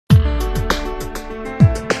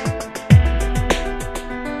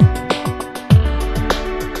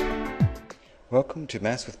Welcome to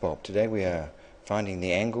Maths with Bob. Today we are finding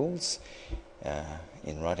the angles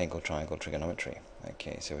in right angle triangle trigonometry.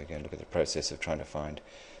 Okay, so we're going to look at the process of trying to find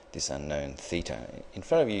this unknown theta. In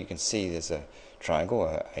front of you, you can see there's a triangle,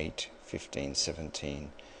 a 8, 15,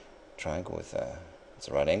 17 triangle with it's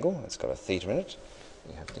a right angle. It's got a theta in it.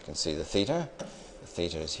 You can see the theta. The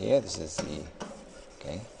theta is here. This is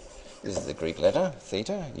the Greek letter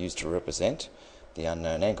theta used to represent the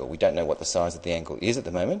unknown angle. We don't know what the size of the angle is at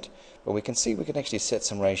the moment, but we can see we can actually set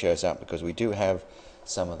some ratios up because we do have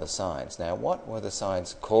some of the sides. Now, what were the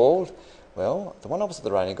sides called? Well, the one opposite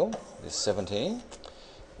the right angle, this 17,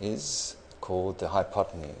 is called the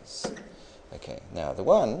hypotenuse. Okay, now the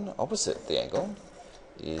one opposite the angle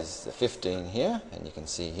is the 15 here, and you can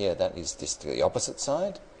see here that is just the opposite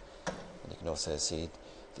side. And you can also see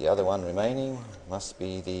the other one remaining must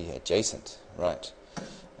be the adjacent, right?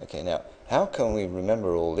 Okay, now how can we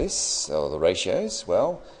remember all this, or the ratios?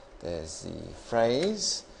 Well, there's the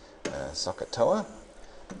phrase SOHCAHTOA.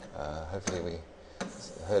 Hopefully we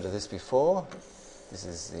heard of this before. This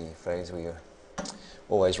is the phrase we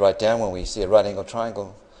always write down when we see a right angle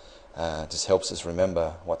triangle. Just helps us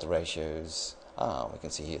remember what the ratios are. We can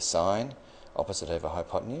see here sine, opposite over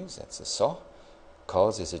hypotenuse, that's a SOH.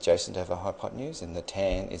 Cos is adjacent over hypotenuse, and the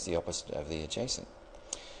tan is the opposite of the adjacent.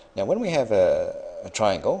 Now, when we have a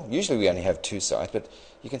triangle, usually we only have two sides, but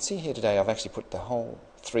you can see here today I've actually put the whole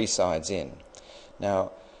three sides in.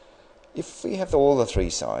 Now, if we have all the three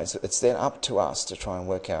sides, it's then up to us to try and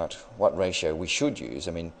work out what ratio we should use.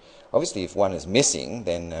 I mean, obviously if one is missing,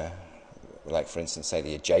 then, like for instance, say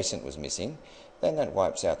the adjacent was missing, then that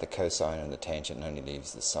wipes out the cosine and the tangent and only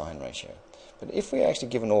leaves the sine ratio. But if we're actually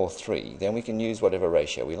given all three, then we can use whatever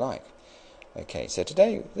ratio we like. Okay, so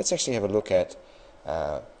today let's actually have a look at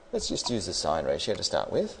let's just use the sine ratio to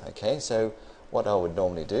start with. Okay, so what I would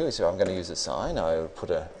normally do is, if I'm going to use a sine, I would put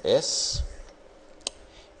a S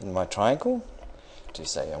in my triangle to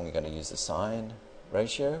say I'm going to use the sine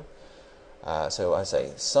ratio. So I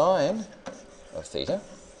say sine of theta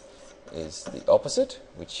is the opposite,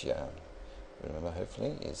 which remember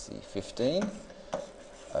hopefully is the 15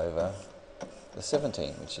 over the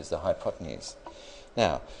 17, which is the hypotenuse.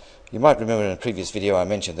 Now, you might remember in a previous video I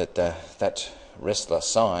mentioned that that wrestler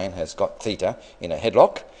sine has got theta in a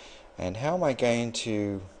headlock, and how am I going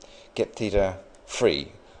to get theta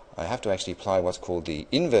free? I have to actually apply what's called the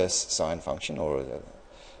inverse sine function, or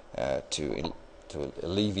to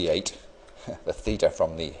alleviate the theta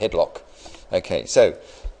from the headlock. Okay, so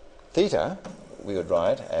theta we would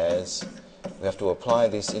write as, we have to apply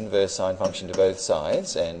this inverse sine function to both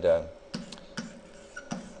sides, and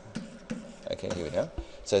okay, here we go.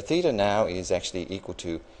 So theta now is actually equal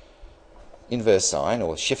to inverse sine,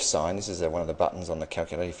 or shift sine. This is one of the buttons on the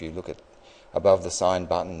calculator. If you look at above the sine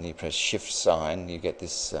button, you press shift sine, you get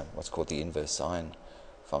this what's called the inverse sine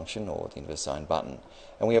function, or the inverse sine button.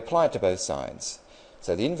 And we apply it to both sides.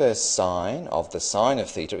 So the inverse sine of the sine of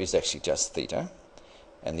theta is actually just theta.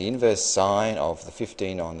 And the inverse sine of the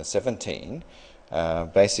 15 on the 17,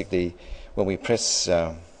 basically when we press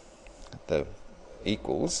the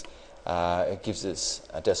equals, it gives us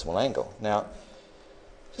a decimal angle. Now,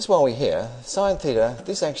 just while we're here, sine theta,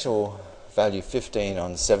 this actual value 15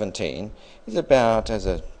 on 17 is about, as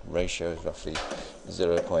a ratio, is roughly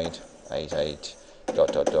 0.88 ...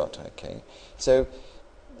 Okay, so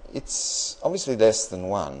it's obviously less than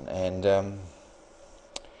 1, and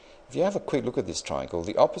if you have a quick look at this triangle,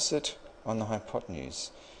 the opposite on the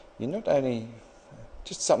hypotenuse, you not only,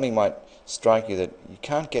 just something might strike you that you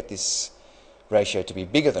can't get this ratio to be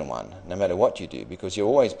bigger than 1, no matter what you do, because you're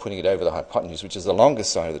always putting it over the hypotenuse, which is the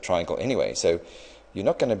longest side of the triangle anyway. So you're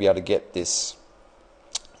not going to be able to get this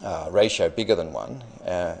ratio bigger than 1.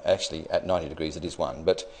 Actually, at 90 degrees it is 1,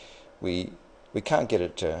 but we can't get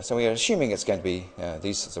it. So we are assuming it's going to be,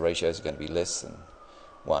 these sorts of ratios are going to be less than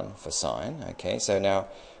 1 for sine. Okay, so now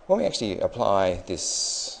when we actually apply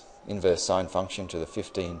this inverse sine function to the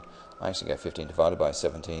 15, I actually go 15 divided by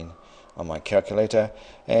 17 on my calculator,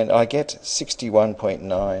 and I get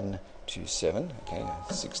 61.927. Okay,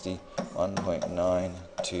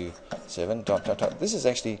 61.927 ... This is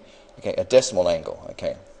actually a decimal angle.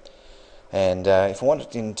 Okay, and if I want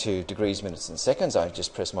it into degrees, minutes, and seconds, I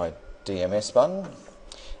just press my DMS button,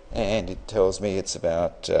 and it tells me it's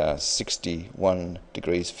about 61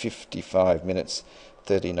 degrees 55 minutes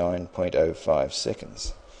 39.05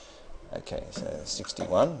 seconds. Okay, so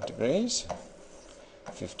 61 degrees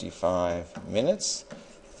 55 minutes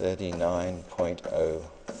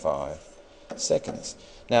 39.05 seconds.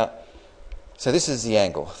 Now, so this is the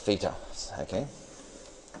angle theta. Okay,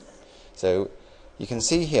 so you can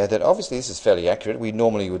see here that obviously this is fairly accurate. We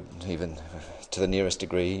normally would even to the nearest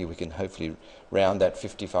degree, we can hopefully round that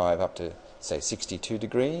 55 up to, say, 62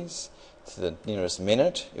 degrees. To the nearest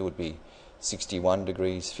minute, it would be 61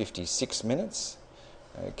 degrees 56 minutes.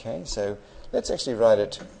 Okay, so let's actually write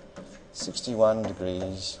it 61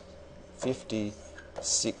 degrees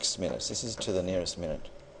 56 minutes. This is to the nearest minute.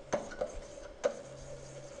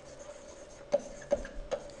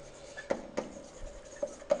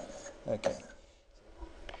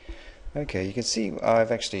 Okay, you can see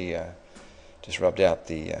I've actually just rubbed out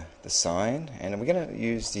the sine, and we're going to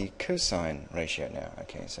use the cosine ratio now.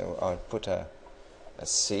 Okay, so I'll put a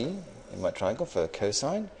C in my triangle for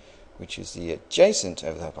cosine, which is the adjacent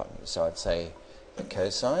over the hypotenuse. So I'd say the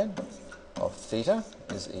cosine of theta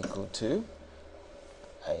is equal to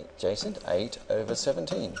adjacent 8 over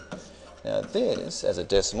 17. Now this, as a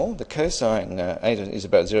decimal, the cosine 8 is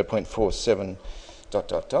about 0.47 ...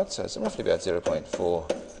 so it's roughly about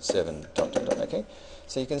 0.47 ... Okay,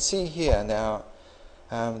 so you can see here now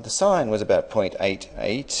the sine was about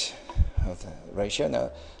 0.88 of the ratio. Now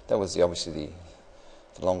that was obviously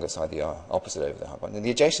the longer side, the opposite over the hypotenuse. And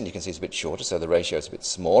the adjacent, you can see, is a bit shorter, so the ratio is a bit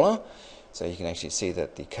smaller. So you can actually see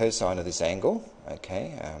that the cosine of this angle,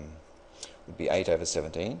 okay, would be 8 over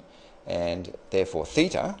 17, and therefore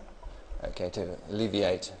theta, okay, to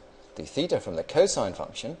alleviate the theta from the cosine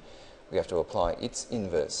function, we have to apply its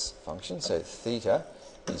inverse function. So theta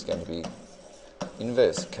is going to be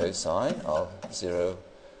inverse cosine of 0.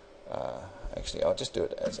 Actually, I'll just do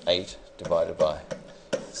it as 8 divided by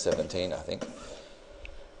 17, I think.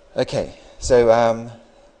 Okay, so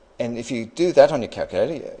and if you do that on your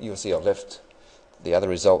calculator, you'll see I've left the other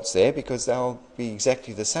results there because they'll be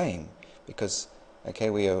exactly the same. Because,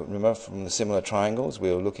 okay, we are, remember from the similar triangles,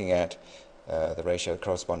 we were looking at the ratio of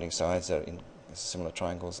corresponding sides that in similar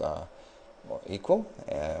triangles are equal.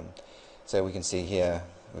 So we can see here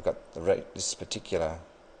we've got this particular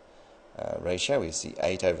ratio is the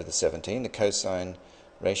 8 over the 17. The cosine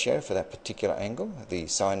ratio for that particular angle, the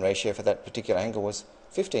sine ratio for that particular angle was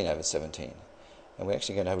 15 over 17. And we're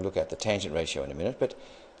actually going to have a look at the tangent ratio in a minute. But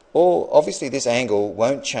obviously this angle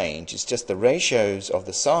won't change. It's just the ratios of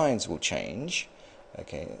the sines will change.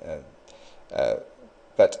 Okay,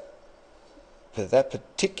 but for that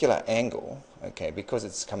particular angle, okay, because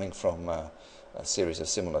it's coming from a series of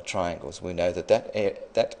similar triangles, we know that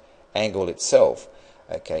that angle itself,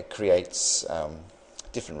 okay, creates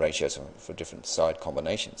different ratios for different side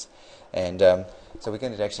combinations. And so we're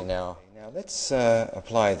going to actually now let's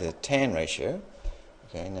apply the tan ratio.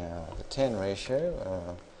 Okay, now the tan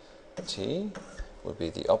ratio, T, would be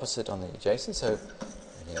the opposite on the adjacent. So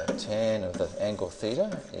tan of the angle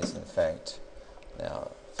theta is in fact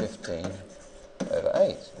now 15 over 8.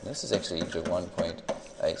 And this is actually equal to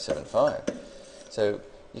 1.875. So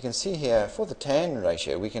you can see here for the tan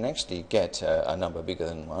ratio we can actually get a number bigger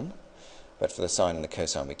than 1, but for the sine and the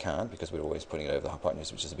cosine we can't because we're always putting it over the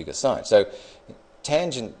hypotenuse, which is a bigger side. So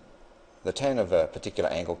the tan of a particular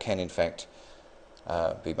angle can in fact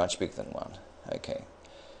be much bigger than 1. Okay,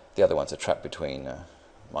 the other ones are trapped between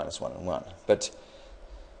 -1 and 1. But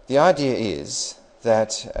the idea is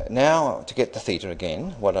that now to get the theta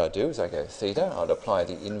again, what I do is I go theta, I'll apply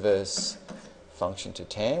the inverse function to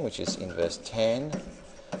tan, which is inverse tan,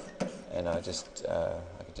 and I can just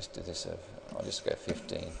do this. I'll just go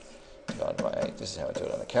 15 divided by 8. This is how I do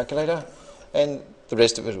it on the calculator, and the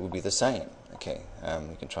rest of it will be the same. Okay,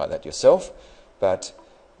 you can try that yourself, but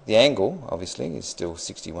the angle obviously is still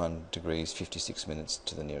 61 degrees 56 minutes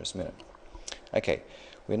to the nearest minute. Okay,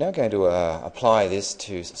 we're now going to apply this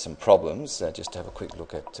to some problems. Just to have a quick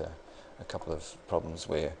look at a couple of problems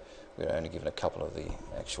where we're only given a couple of the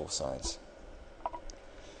actual sides.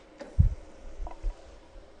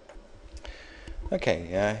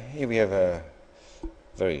 Okay, here we have a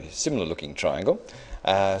very similar looking triangle.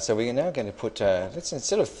 So we are now going to put, let's,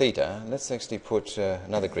 instead of theta, let's actually put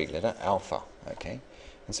another Greek letter, alpha. Okay,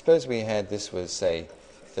 and suppose we had, this was say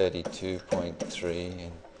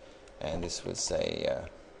 32.3 and this was say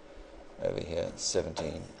over here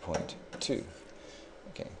 17.2.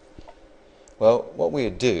 Okay, well what we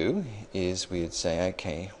would do is we would say,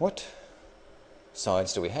 okay, what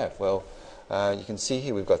sides do we have? Well, you can see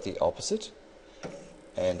here we've got the opposite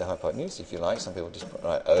and the hypotenuse, if you like. Some people just put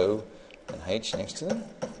O and H next to them,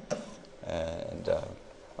 and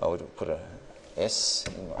I would put a S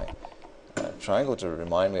in my triangle to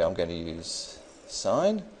remind me I'm going to use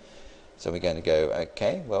sine. So we're going to go,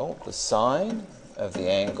 okay, well, the sine of the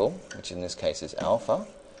angle, which in this case is alpha,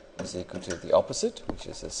 is equal to the opposite, which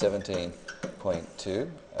is the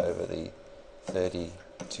 17.2 over the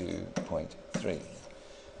 32.3.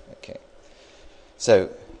 Okay, so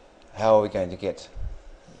how are we going to get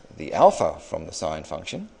the alpha from the sine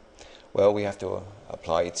function? Well, we have to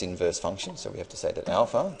apply its inverse function, so we have to say that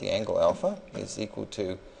alpha, the angle alpha, is equal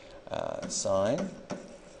to sine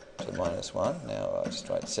to the minus 1. Now I'll just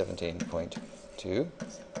write 17.2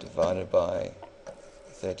 divided by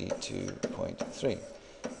 32.3.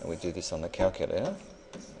 And we do this on the calculator.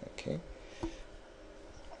 Okay.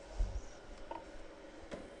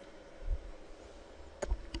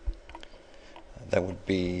 That would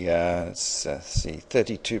be, let's see,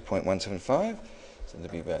 32.175. So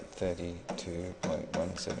it'll be about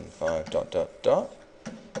 32.175 dot dot dot.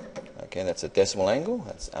 Okay, that's a decimal angle.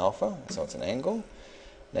 That's alpha, so it's an angle.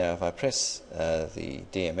 Now, if I press the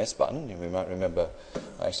DMS button, you might remember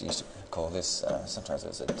I actually used to call this sometimes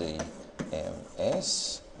as a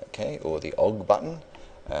DMS, okay, or the OG button.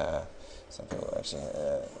 Some people actually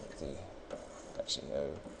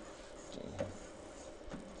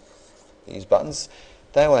these buttons,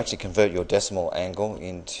 they will actually convert your decimal angle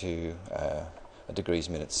into a degrees,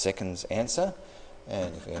 minutes, seconds answer.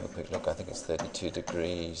 And if we have a quick look, I think it's 32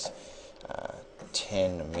 degrees,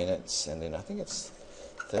 10 minutes, and then I think it's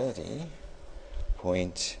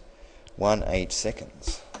 30.18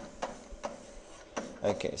 seconds.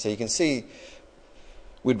 Okay, so you can see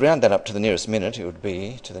we'd round that up to the nearest minute. It would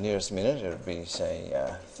be, say,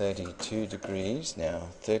 32 degrees. Now,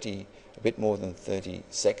 a bit more than 30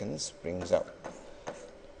 seconds brings up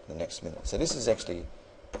the next minute. So this is actually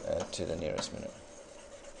to the nearest minute.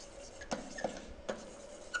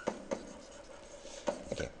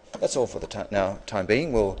 Okay, that's all for the time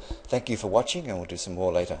being. We'll thank you for watching, and we'll do some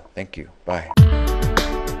more later. Thank you. Bye.